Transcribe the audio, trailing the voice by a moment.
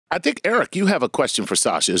I think, Eric, you have a question for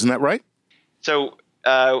Sasha. Isn't that right? So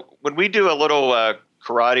when we do a little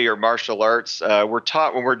karate or martial arts, we're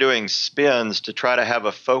taught when we're doing spins to try to have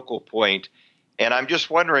a focal point. And I'm just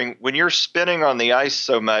wondering, when you're spinning on the ice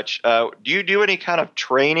so much, do you do any kind of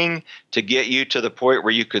training to get you to the point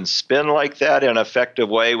where you can spin like that in an effective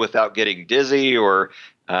way without getting dizzy? Or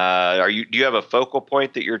do you have a focal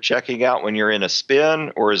point that you're checking out when you're in a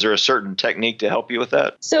spin? Or is there a certain technique to help you with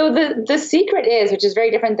that? So the secret is, which is very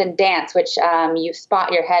different than dance, which you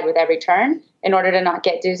spot your head with every turn in order to not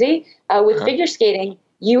get dizzy. With figure skating,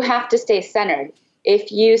 you have to stay centered.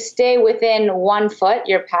 If you stay within 1 foot,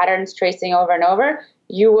 your pattern's tracing over and over,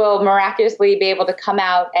 you will miraculously be able to come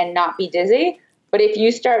out and not be dizzy. But if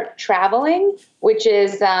you start traveling, which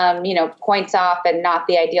is points off and not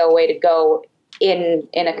the ideal way to go in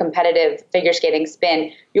a competitive figure skating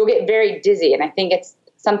spin, you'll get very dizzy. And I think it's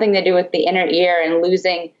something to do with the inner ear and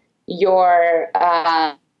losing your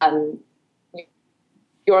kind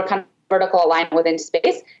of vertical alignment within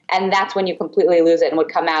space, and that's when you completely lose it and would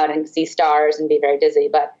come out and see stars and be very dizzy.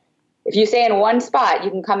 But if you stay in one spot,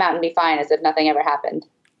 you can come out and be fine as if nothing ever happened.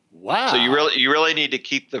 Wow. So you really need to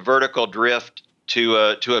keep the vertical drift to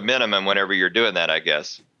a minimum whenever you're doing that, I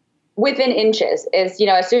guess. Within inches. As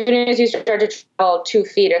soon as you start to travel 2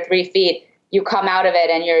 feet or 3 feet, you come out of it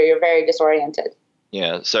and you're very disoriented.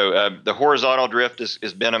 Yeah, so the horizontal drift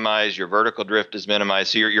is minimized, your vertical drift is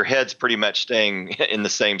minimized, so your head's pretty much staying in the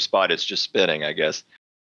same spot, it's just spinning, I guess.